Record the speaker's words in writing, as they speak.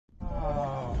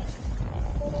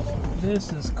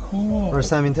This is cool. First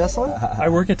time in Tesla? I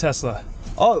work at Tesla.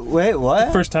 Oh, wait,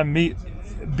 what? First time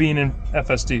being in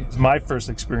FSD. It's my first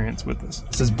experience with this.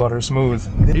 This is butter smooth.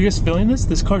 Are you guys feeling this?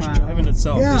 This car's driving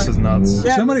itself. Yeah. This is nuts.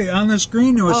 Yeah. Somebody on the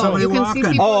screen, there was somebody you can walking.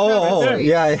 see people Oh,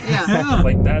 yeah. Yeah.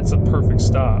 Like, that's a perfect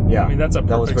stop. Yeah, I mean, that's a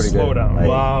that was perfect pretty good. slowdown. Like,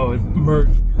 wow, it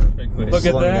merged perfectly. Look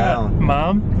at slowing that. down.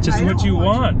 Mom, just what you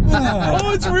want.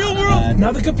 Oh, it's real world.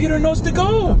 Now the computer knows to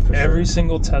go. Every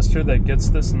single tester that gets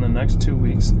this in the next 2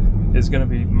 weeks is going to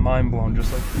be mind blown,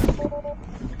 just like.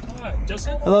 Hi,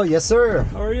 Justin. Hello, yes, sir.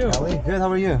 How are you? Ellie, good, how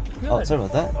are you? Good. Oh, sorry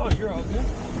about that. Oh, you're all good.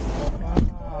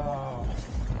 Wow.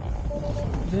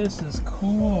 This is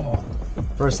cool.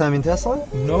 First time in Tesla?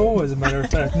 No, as a matter of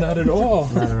fact, not at all.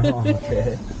 Not at all,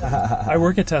 okay. I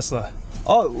work at Tesla.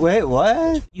 Oh, wait,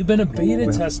 what? You've been a beta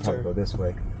Go tester. this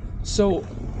way. So,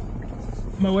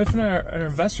 my wife and I are an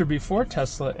investor before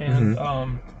Tesla, and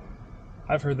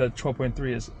I've heard that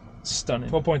 12.3 is stunning.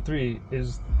 12.3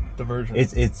 is the version.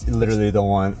 It's literally the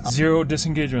one. Zero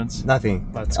disengagements. Nothing.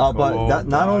 Let's go. But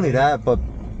not only that, but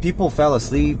people fell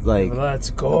asleep. Like, let's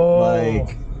go.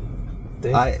 Like,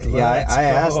 I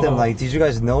asked them, like, did you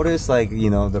guys notice, like,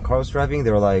 the car was driving?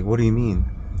 They were like, what do you mean?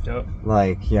 Yep.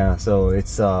 Like, yeah, so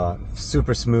it's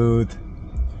super smooth.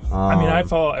 I mean,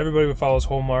 everybody follows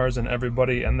Omar's and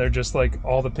everybody, and they're just like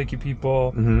all the picky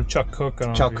people. Chuck Cook.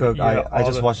 Chuck Cook. I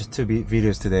just watched 2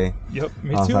 videos today. Yep,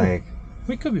 me I was too. like,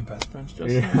 we could be best friends,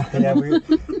 Justin.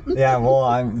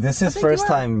 Well, this is first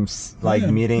time like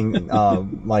meeting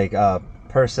like a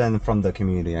person from the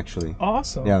community actually.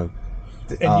 Awesome. Yeah.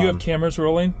 And you have cameras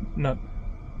rolling? No.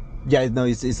 Yeah, no,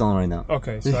 it's on right now.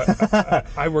 Okay, so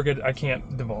I work at. I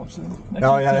can't divulge.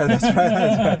 Oh yeah, that's right.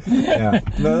 That's right. Yeah.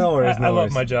 No worries. I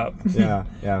love my job. Yeah.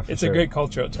 It's a great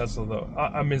culture at Tesla, though.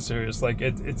 I'm being serious. Like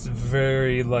it's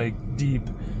very like deep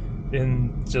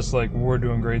in just like we're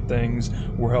doing great things.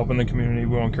 We're helping the community.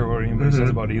 We don't care what anybody says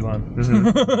about Elon.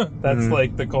 That's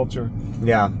like the culture.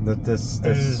 Yeah, this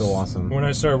is so awesome. When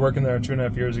I started working there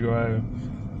 2.5 years ago,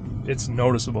 it's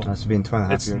noticeable. That's been 2.5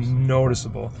 years. It's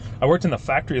noticeable. I worked in the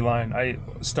factory line. I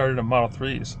started at Model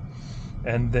 3s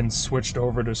and then switched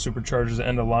over to Superchargers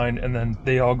end of line, and then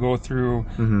they all go through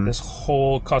this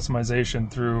whole customization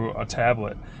through a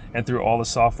tablet and through all the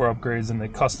software upgrades, and they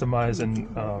customize and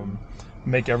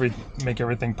make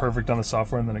everything perfect on the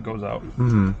software, and then it goes out.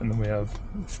 And then we have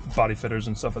body fitters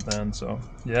and stuff at the end. So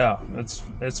yeah,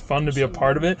 it's fun to be a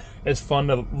part of it. It's fun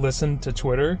to listen to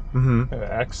Twitter,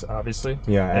 X obviously,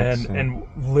 and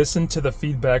listen to the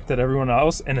feedback that everyone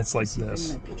else, and it's like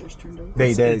this.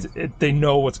 They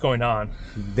know what's going on.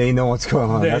 They know what's going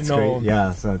on. That's know. great.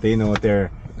 Yeah, so they know what they're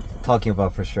talking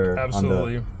about for sure.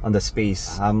 Absolutely. On the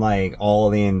space. I'm like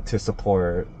all in to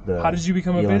support the. How did you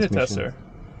become a Elon's beta mission. tester?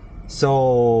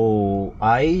 So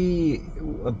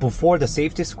before the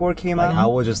safety score came out, I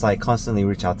would just like constantly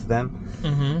reach out to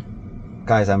them.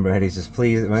 Guys, I'm ready. Just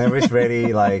please, whenever it's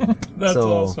ready, like. That's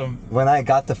so awesome. When I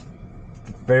got the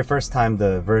very first time,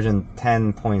 the version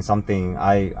 10 point something,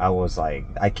 I was like,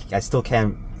 I still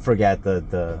can't forget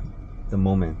the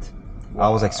moment. Wow.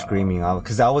 I was like screaming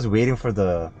because I was waiting for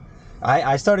the.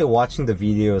 I started watching the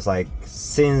videos like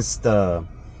since the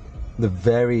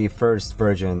very first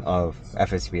version of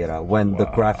FSD beta, when the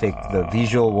graphic, the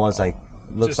visual was like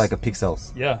looks like a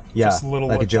pixels. Yeah. Just little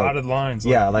like dotted lines.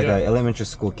 Yeah, like an elementary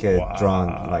school kid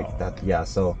drawn like that. Yeah.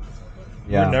 So.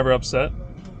 Yeah. You were never upset.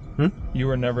 You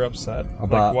were never upset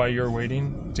about like why you're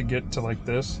waiting to get to like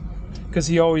this, because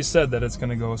he always said that it's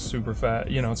gonna go super fast.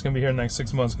 It's gonna be here next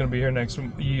 6 months. It's gonna be here next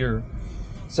year.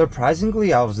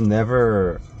 Surprisingly, I was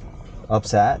never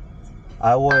upset.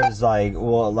 I was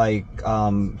like,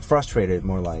 frustrated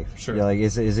more like. Sure. Yeah, like,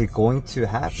 is it going to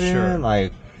happen? Sure.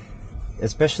 Like,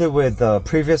 especially with the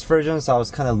previous versions, I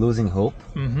was kind of losing hope.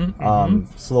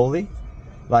 Slowly.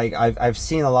 Like, I've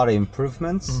seen a lot of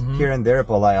improvements here and there,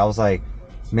 but like, I was like,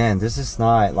 man, this is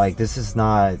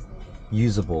not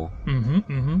usable.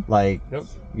 Like,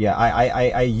 yeah,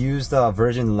 I used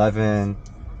version 11,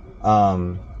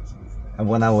 and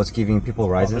when I was giving people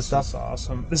rides and stuff. This is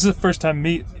awesome. This is the first time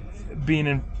being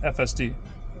in FSD.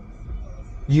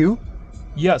 You?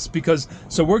 Yes, because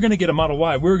so we're gonna get a Model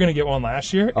Y. We were gonna get one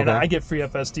last year, and I get free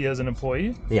FSD as an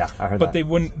employee. Yeah, I heard but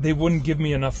that. they wouldn't give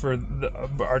me enough for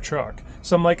our truck.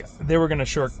 So I'm like, they were gonna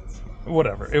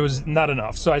whatever. It was not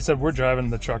enough. So I said, we're driving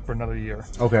the truck for another year.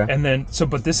 Okay. And then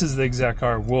but this is the exact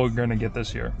car we're gonna get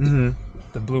this year.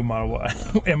 The blue Model Y,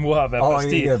 and we'll have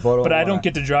FSD. But I don't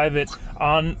get to drive it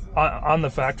on the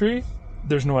factory.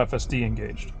 There's no FSD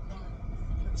engaged.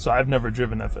 So I've never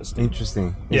driven FSD.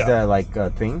 Interesting. Is that like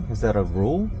a thing? Is that a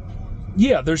rule?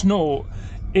 Yeah, there's no.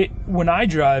 When I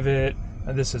drive it,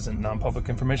 and this isn't non-public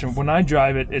information. When I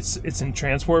drive it, it's in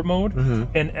transport mode,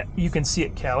 and you can see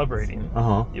it calibrating,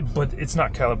 but it's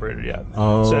not calibrated yet.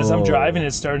 So as I'm driving,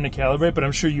 it's starting to calibrate, but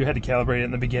I'm sure you had to calibrate it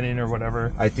in the beginning or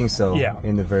whatever. I think so. Yeah.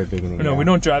 In the very beginning. No, we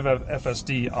don't drive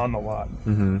FSD on the lot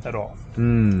at all.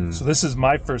 So this is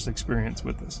my first experience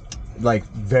with this. Like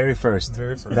very first.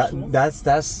 That's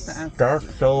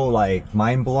so like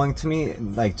mind blowing to me.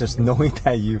 Like just knowing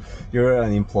that you're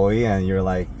an employee and you're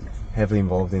like heavily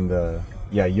involved in the.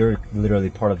 Yeah, you're literally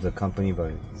part of the company,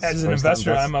 but as an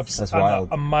investor, I'm upset.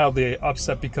 I'm mildly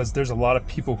upset because there's a lot of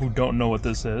people who don't know what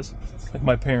this is. Like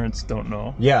my parents don't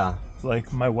know. Yeah.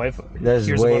 Like my wife There's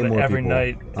hears way about it more every people.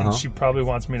 night, and she probably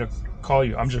wants me to call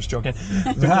you. I'm just joking,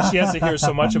 because she has to hear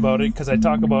so much about it because I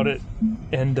talk about it,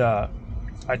 and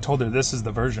I told her this is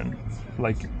the version.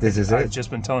 Like this is I've it.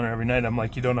 just been telling her every night. I'm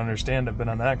like, you don't understand. I've been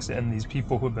on X, and these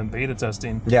people who've been beta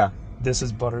testing. Yeah. This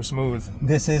is butter smooth.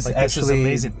 This is like, actually this is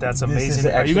amazing. That's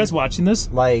amazing. Are you guys watching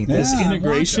this? Like this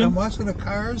integration. I'm watching the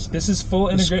cars. This is full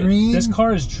integration. This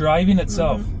car is driving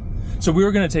itself. So we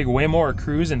were going to take way more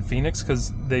cruise in Phoenix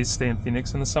because they stay in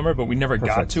Phoenix in the summer, but we never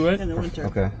got to it. In the winter.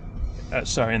 Okay.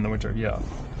 Sorry, in the winter. Yeah.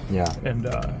 Yeah. And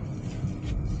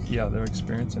yeah, they're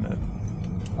experiencing it.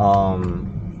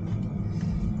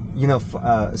 You know,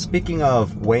 speaking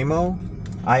of Waymo,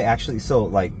 I actually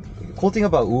cool thing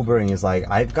about Ubering is like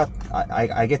I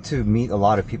get to meet a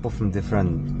lot of people from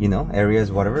different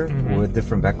areas, whatever, with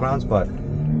different backgrounds. But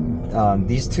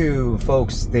these two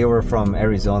folks, they were from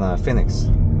Arizona, Phoenix,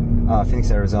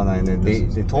 Arizona, and then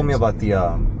they told me about the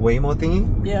Waymo thingy.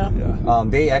 Yeah.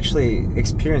 They actually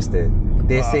experienced it.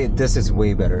 They say this is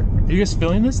way better. Are you guys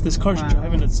feeling this? This car's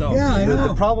driving itself. Yeah, I know.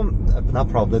 The problem, not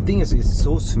problem. The thing is, it's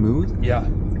so smooth. Yeah.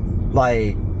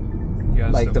 Like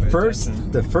the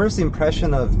first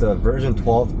impression of the version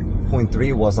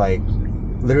 12.3 was like,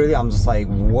 literally, I'm just like,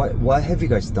 what have you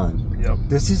guys done? Yep.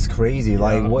 This is crazy.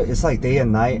 Like what? It's like day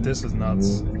and night. This is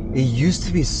nuts. It used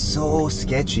to be so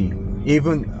sketchy,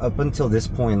 even up until this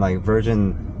point, like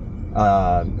version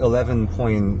 11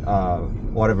 point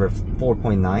whatever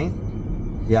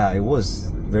 4.9. Yeah, it was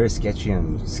very sketchy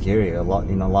and scary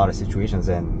in a lot of situations,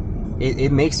 and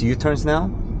it makes U-turns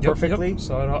now perfectly. Yep.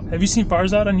 So have you seen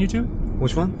Fazard on YouTube?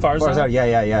 Which one? Fazard?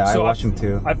 Yeah. So I watch him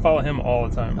too. I follow him all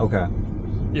the time. Okay.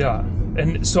 Yeah,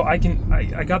 and so I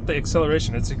got the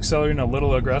acceleration. It's accelerating a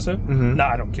little aggressive. No,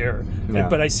 I don't care. Yeah.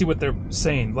 But I see what they're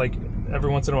saying. Like every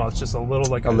once in a while, it's just a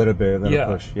little like a little bit,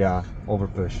 push. Yeah, over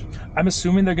push. I'm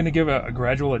assuming they're going to give a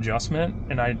gradual adjustment,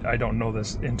 and I don't know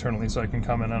this internally, so I can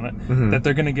comment on it. That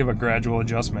they're going to give a gradual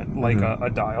adjustment, like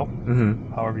a dial,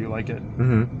 however you like it.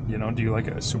 You know, do you like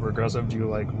it super aggressive? Do you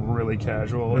like really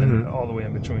casual, and all the way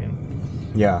in between?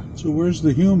 Yeah. So where's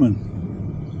the human?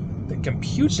 The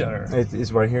computer.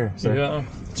 It's right here. Sir. Yeah.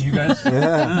 Do you guys?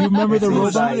 Yeah. You remember the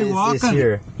robot? It's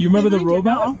here. You remember the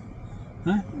robot?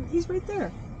 Huh? He's right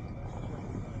there.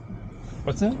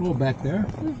 What's that? Oh, back there.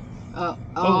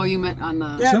 Oh, you meant on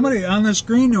the. Somebody on the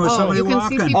screen. There was somebody you can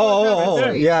walking. see people across the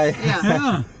street. Yeah.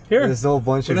 Yeah. Here. There's a whole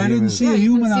bunch But of I didn't humans. see a you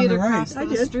human can see on it the across right.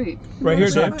 the street. Right here, I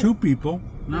saw Dave. two people,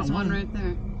 not There's one one. right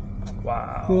there.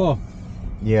 Wow. Cool.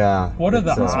 Yeah. What are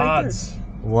the it's, odds?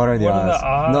 What are the What are odds? the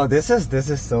odds? No, this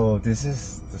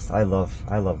is I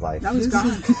love life. That was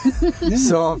gone.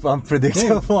 So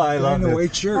unpredictable. I Guy love in the it.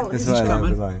 white shirt. This is He's what I love coming.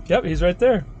 with life. Yep, he's right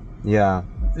there. Yeah.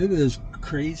 It is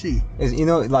crazy. It's,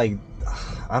 like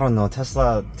I don't know.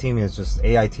 Tesla team is just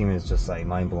AI team is just like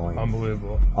mind blowing.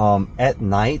 Unbelievable. At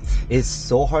night it's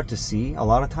so hard to see a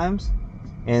lot of times,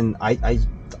 and I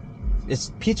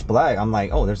it's pitch black. I'm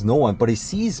like, oh, there's no one, but he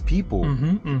sees people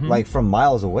like from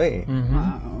miles away.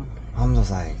 Wow. I'm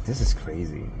just like, this is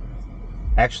crazy.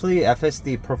 Actually,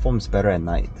 FSD performs better at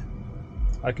night.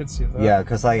 I could see that. Yeah,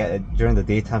 because like during the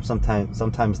daytime,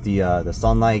 sometimes the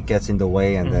sunlight gets in the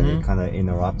way, and then it kind of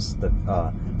interrupts the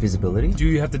visibility. Do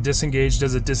you have to disengage?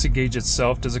 Does it disengage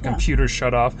itself? Does the computer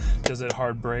shut off? Does it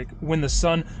hard brake? When the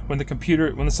sun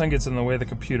gets in the way of the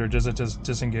computer, does it just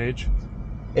disengage?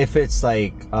 If it's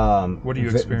like what are you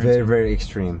experiencing? very very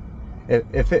extreme.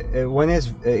 When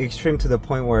it's extreme to the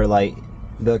point where like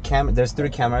there's 3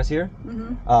 cameras here,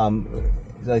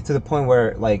 like to the point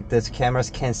where like these cameras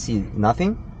can't see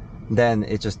nothing, then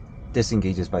it just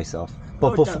disengages by itself.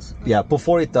 But it does.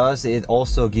 before it does, it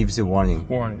also gives you warning.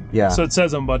 Yeah. So it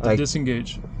says I'm about to Like-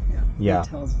 disengage. Yeah. It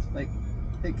tells, like,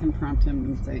 it can prompt him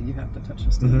and say you have to touch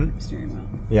the steering wheel.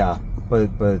 Yeah, but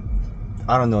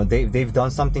I don't know. They've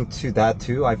done something to that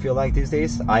too. I feel like these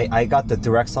days. I got the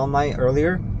direct sunlight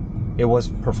earlier. It was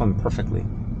performed perfectly.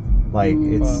 Like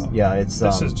it's it's.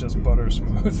 This is just butter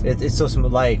smooth. It's so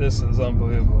smooth. Like this is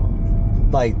unbelievable.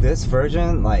 Like this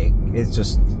version, like it's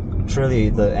just truly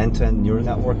the end-to-end neural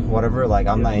network, whatever. Like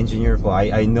I'm not an engineer, but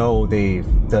I know they've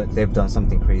done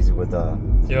something crazy with the.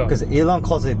 Yeah. Because Elon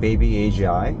calls it baby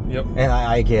AGI. Yep. And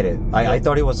I get it. I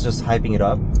thought he was just hyping it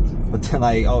up, but then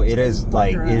like, oh, it is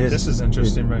like it is. This is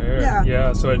interesting right here.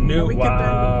 Yeah. So it knew. we kept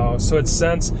Wow. So it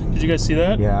sensed. Did you guys see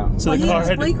that? Yeah. So Well, the he car had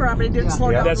had. his blinker on, but it didn't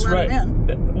slow down That's to let right. him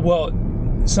in. Well,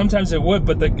 sometimes it would,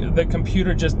 but the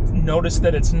computer just noticed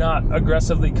that it's not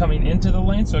aggressively coming into the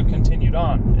lane, so it continued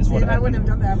on. Is what If I happened. wouldn't have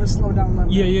done that, I would slow down a little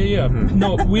bit. Yeah.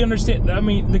 No, we understand. I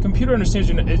mean, the computer understands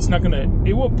it's not gonna.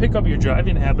 It will pick up your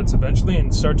driving habits eventually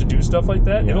and start to do stuff like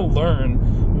that. Yeah. It'll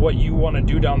learn what you want to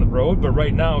do down the road, but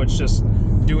right now it's just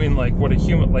doing like what a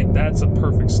human. Like that's a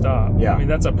perfect stop. Yeah. I mean,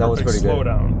 that's a That was perfect pretty good.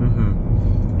 slowdown. Mm-hmm.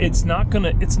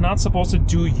 It's not supposed to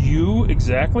do you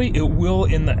exactly. It will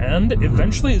in the end.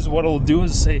 Eventually is what it'll do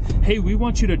is say, hey, we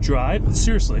want you to drive.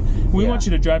 Seriously, we want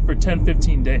you to drive for 10,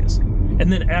 15 days.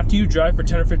 And then after you drive for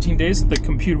 10 or 15 days, the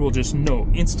computer will just know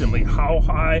instantly how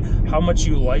high, how much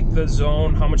you like the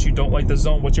zone, how much you don't like the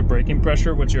zone, what's your braking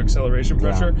pressure, what's your acceleration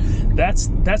pressure. That's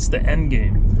the end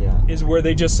game. Yeah. Is where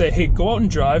they just say, hey, go out and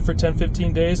drive for 10,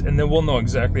 15 days, and then we'll know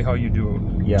exactly how you do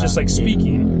it. Yeah. Just like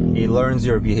speaking. It learns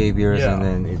your behaviors Yeah. and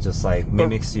then it just like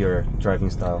mimics your driving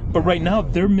style. But right now,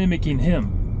 they're mimicking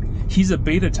him. He's a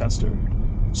beta tester.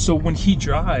 So when he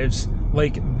drives,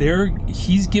 like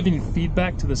he's giving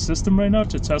feedback to the system right now,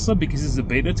 to Tesla, because he's a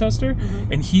beta tester,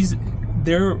 and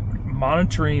they're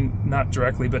monitoring, not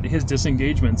directly, but his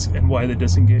disengagements and why they're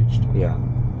disengaged. Yeah.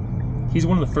 He's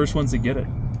one of the first ones to get it.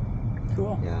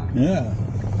 Cool. Yeah.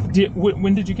 Yeah.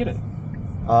 When did you get it?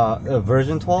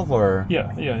 Version 12 or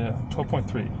Yeah.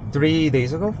 12.3. 3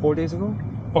 days ago, 4 days ago.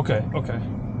 Okay.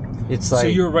 It's like So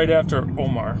you're right after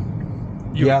Omar.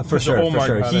 yeah, for because sure, Omar for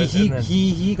sure. got it, and then-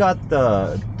 He got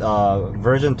the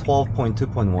version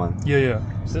 12.2.1. Yeah.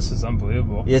 This is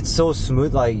unbelievable. It's so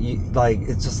smooth, like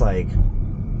it's just like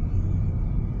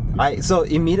so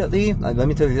immediately. Let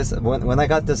me tell you this: when I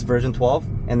got this version 12,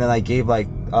 and then I gave like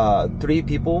 3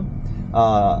 people,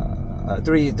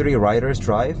 three riders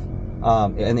drive,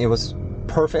 and it was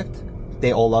perfect.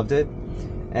 They all loved it,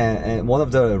 and one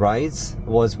of the rides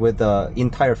was with the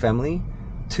entire family.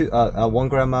 One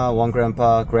grandma, one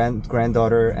grandpa,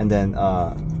 granddaughter, and then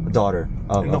daughter.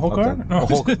 In the whole car? No.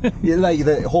 Yeah, like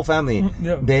the whole family.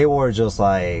 Yeah. They were just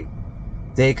like,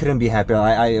 they couldn't be happier.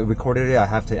 I recorded it. I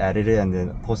have to edit it and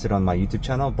then post it on my YouTube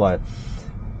channel. But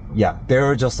yeah, they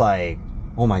were just like,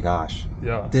 oh my gosh,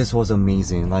 Yeah. this was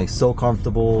amazing. Like so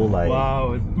comfortable. Like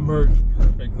Wow, it merged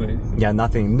perfectly. yeah,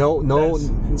 nothing. No.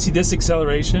 See this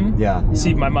acceleration? Yeah,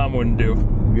 See, my mom wouldn't do.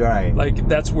 you're right. Like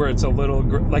that's where it's a little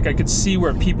like I could see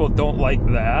where people don't like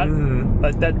that. Mhm.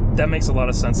 Like that makes a lot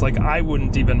of sense. Like I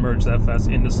wouldn't even merge that fast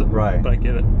into Right. But I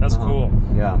get it. That's cool.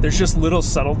 Yeah. There's just little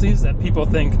subtleties that people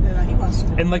think. Yeah, he wants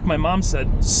to. And like my mom said,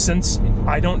 since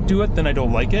I don't do it, then I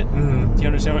don't like it. Mhm. Do you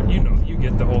understand what you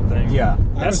get the whole thing? Yeah.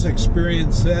 I was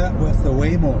experienced that with the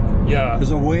Waymo. Yeah.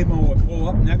 Because a Waymo would pull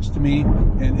up next to me,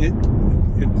 and it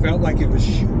felt like it was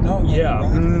shooting out. like a Yeah.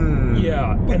 rocket. Mm.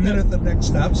 Yeah. But And then at the next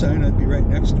stop sign, I'd be right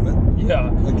next to it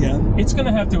yeah. again. It's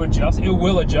gonna have to adjust. It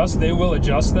will adjust. They will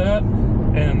adjust that,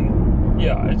 and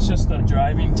yeah, it's just a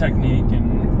driving technique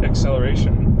and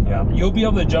acceleration. Yeah. You'll be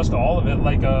able to adjust all of it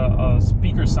like a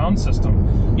speaker sound system.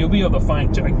 You'll be able to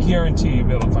I guarantee you'll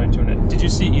be able to fine tune it. Did you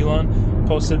see Elon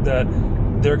posted that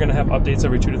they're gonna have updates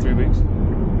every 2 to 3 weeks?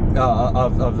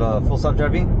 Of full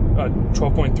self-driving.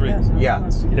 12.3. Yeah.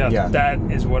 Yeah. That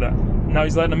is what. Now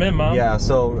he's letting them in, Mom. Yeah.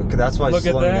 So that's why Look it's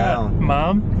at slowing that, down.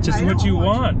 Mom. Just I what know. you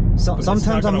want. So, But it's sometimes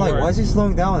not I'm gonna like, work. why is he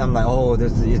slowing down? I'm like, oh,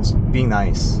 it's being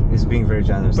nice. It's being very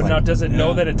generous. But like, now does it know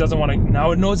Yeah. that it doesn't want to?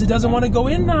 Now it knows it doesn't want to go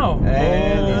in now.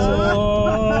 And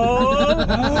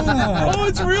Oh,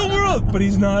 it's real world. But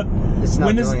he's not. it's not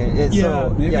when is- doing it. It's yeah.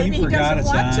 so, Maybe yeah, Maybe he forgot doesn't it's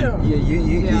want on. to. you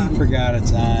Yeah. He forgot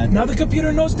it's on. Now the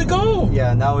computer knows to go.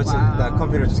 yeah. Now it's Wow. the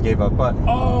computer just gave up. But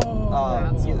Oh.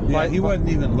 Yeah, he wasn't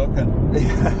even looking.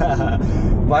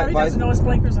 Now he doesn't know his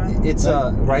blinkers on. It's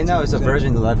right now it's a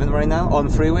version 11 right now on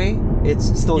freeway.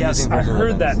 It's still Yes, using I version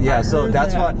heard 11. that. Yeah, I so heard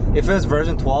that's that. why if it was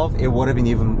version 12, it would have been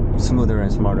even smoother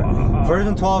and smarter. Wow.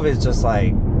 Version 12 is just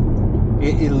like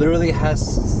it literally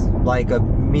has like a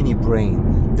mini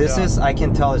brain. This Yeah. is I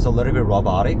can tell it's a little bit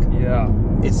robotic. Yeah.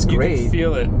 It's You great. can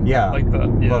feel it. Yeah. Like the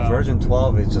But version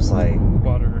 12 is just like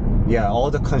water. yeah, all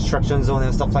the construction zone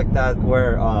and stuff like that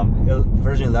where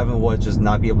version 11 would just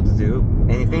not be able to do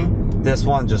anything. This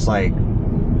one just like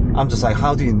I'm just like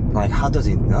how does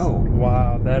he know?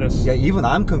 Wow, that is. Yeah, even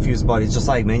I'm confused, but it's just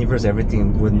like maneuvers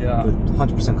everything with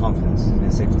 100% confidence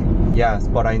and safety. Yeah,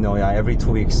 but I know, yeah, every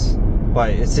 2 weeks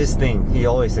But it's his thing. He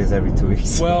always says every 2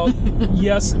 weeks. Well,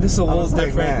 yes, this is a little was like,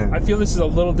 different. man. I feel this is a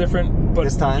little different, but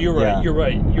This time? you're right. Yeah. You're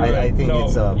right. You're right. I think no,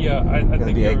 it's I gonna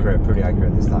think be accurate, pretty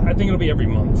accurate this time. I think it'll be every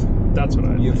month. That's what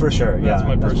I think. For sure. That's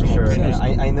my that's for personal sure.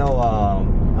 opinion. I know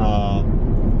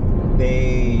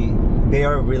they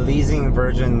are releasing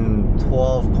version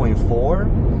 12.4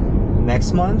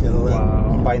 next month. Wow.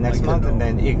 By next month, and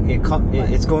then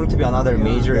it's going to be another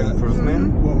major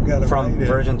improvement from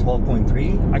version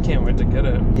 12.3. I can't wait to get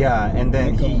it. Yeah, and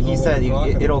then he said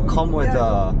it'll come with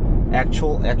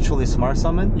actually smart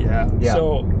summon. Yeah.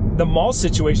 So the mall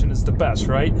situation is the best,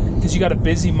 right? Because you got a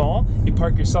busy mall, you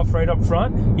park yourself right up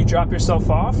front, you drop yourself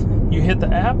off, you hit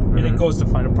the app, and it goes to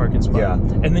find a parking spot. Yeah.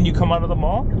 And then you come out of the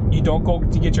mall, you don't go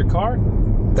to get your car.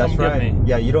 That's come right. Get me.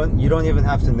 Yeah, you don't even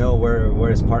have to know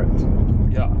where it's parked.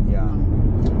 Yeah. Yeah.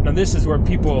 Now this is where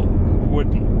people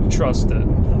wouldn't trust it.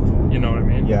 You know what I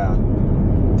mean? Yeah.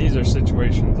 These are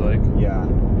situations like. Yeah.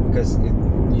 Because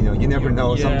you never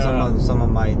know. Yeah.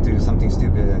 Someone might do something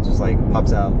stupid and just like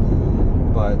pops out.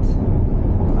 But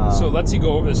so it lets you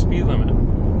go over the speed limit.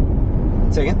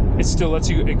 Say again? It still lets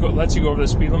you go over the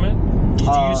speed limit. Did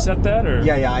you set that or?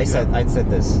 Yeah. I set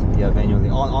this. Yeah, manually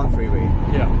on freeway.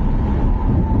 Yeah.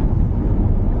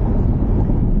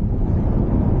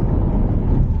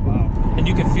 Wow. And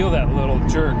you can feel that little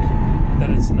jerk. That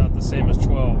it's not the same as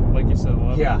 12, like you said.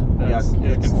 11. Yeah.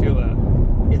 You can feel that.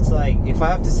 It's like, if I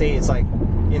have to say, it's like,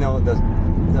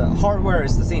 the hardware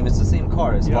is the same. It's the same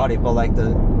car, it's body, but like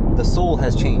the soul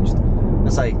has changed.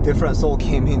 It's like different soul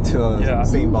came into a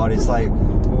same body. It's like,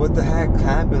 what the heck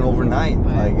happened overnight?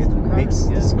 Like it makes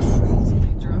this crazy.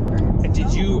 And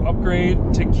did you upgrade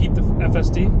to keep the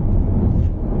FSD?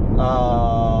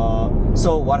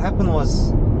 So what happened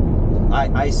was,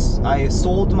 I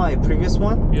sold my previous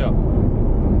one. Yeah.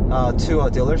 To a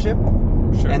dealership.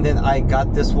 Sure. And then I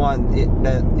got this one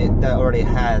that already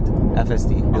had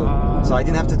FSD built. So I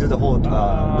didn't have to do the whole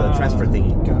the transfer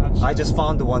thingy. Gotcha. I just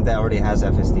found the one that already has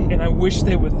FSD. And I wish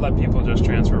they would let people just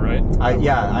transfer, right?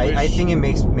 I think it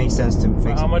makes sense to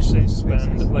fix. How much they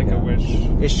spend, like I wish.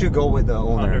 It should go with the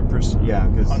owner. 100%. Yeah,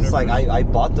 because it's like I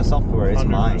bought the software, it's 100%.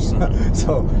 mine.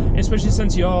 So especially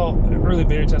since y'all early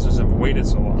beta testers have waited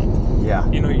so long. yeah.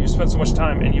 You spent so much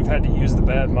time and you've had to use the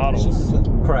bad models.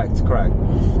 Correct.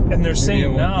 And they're saying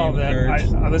now that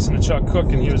I listened to Chuck Cook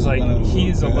and he was like,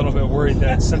 he's a little bit worried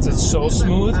that since it's so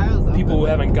smooth, people who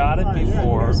haven't got it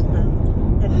before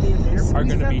are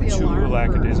going to be too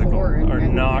lackadaisical, are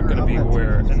not going to be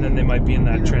aware, and then they might be in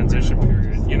that transition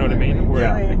period. You know what I mean?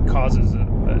 Where it causes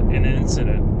an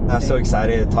incident. I'm so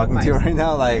excited talking to you right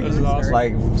now. Like, This is awesome.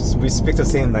 like we speak the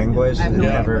same language. I have no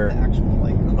idea Never, what the actual,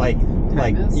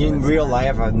 like in real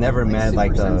life, I've never met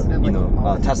like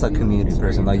the Tesla community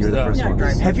person. Like you're the first one.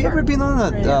 Have you ever been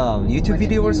on a YouTube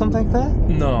video or something like that?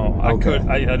 No, I could.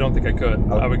 I don't think I could.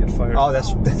 I would get fired. Oh,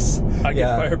 that's I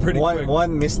get fired pretty quick.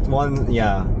 One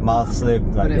mouth slip.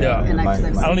 Like,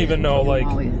 I don't even know, like,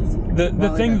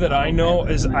 the thing that I know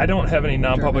is I don't have any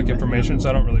non-public information, so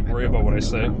I don't really worry about what I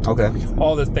say. Okay.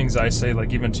 All the things I say,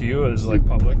 like even to you, is like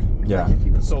public. Yeah.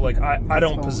 So like I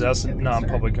don't possess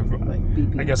non-public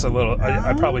information. I guess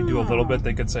I probably do a little bit.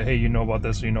 They could say, hey, you know about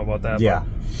this, or you know about that. Yeah.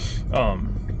 But,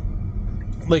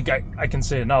 like I can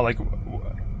say it now. Like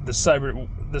the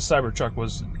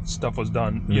Cybertruck stuff was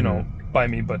done, by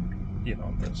me, but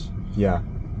this. Yeah.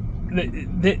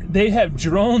 They have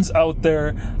drones out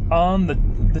there on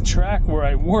the track where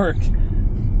I work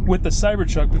with the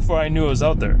Cybertruck before I knew it was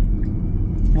out there.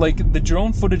 Like the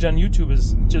drone footage on YouTube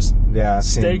is just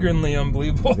staggeringly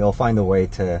unbelievable. They'll find a way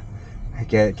to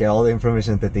get all the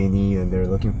information that they need and they're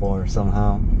looking for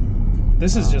somehow.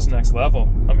 This is just next level.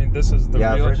 I mean, this is the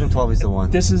real. Version 12 is the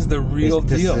one. This is the real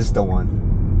deal. This is the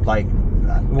one. Like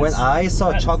when I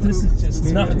saw Chuck, this is just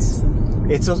nuts.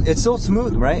 It's so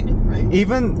smooth, right?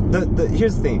 Even the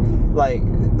here's the thing, like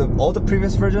all the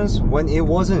previous versions, when it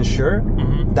wasn't sure,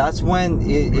 that's when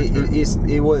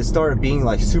it was started being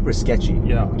like super sketchy.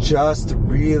 Yeah. Just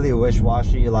really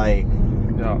wishy-washy, like.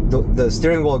 Yeah. The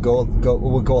steering wheel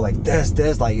would go like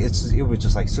this, like it was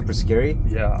just like super scary.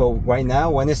 Yeah. But right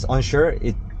now, when it's unsure,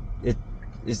 it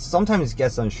sometimes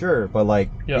gets unsure, but like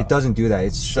it doesn't do that.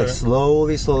 It's like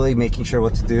slowly making sure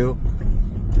what to do.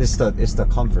 It's the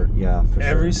comfort, for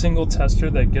Every sure. single tester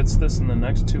that gets this in the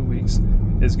next 2 weeks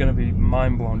is going to be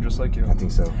mind blown, just like you. I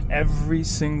think so. Every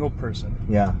single person.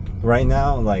 Yeah. Right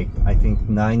now, like I think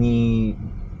 90.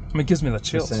 I mean, it gives me the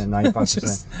chills.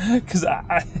 95%. Because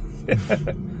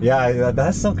yeah,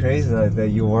 that's so crazy that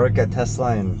you work at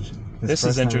Tesla and This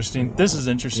is interesting. This is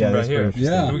interesting Yeah, right here.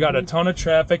 interesting. Yeah. We got a ton of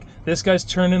traffic. This guy's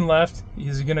turning left.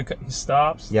 He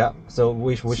stops. Yeah. So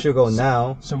we should go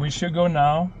now. So we should go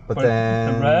now. But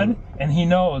then the red, and he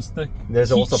knows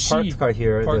there's also a sheep parked car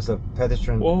here. There's a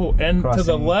pedestrian. Oh, and to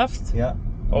the crossing. left. Yeah.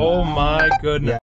 Oh my goodness. Yeah.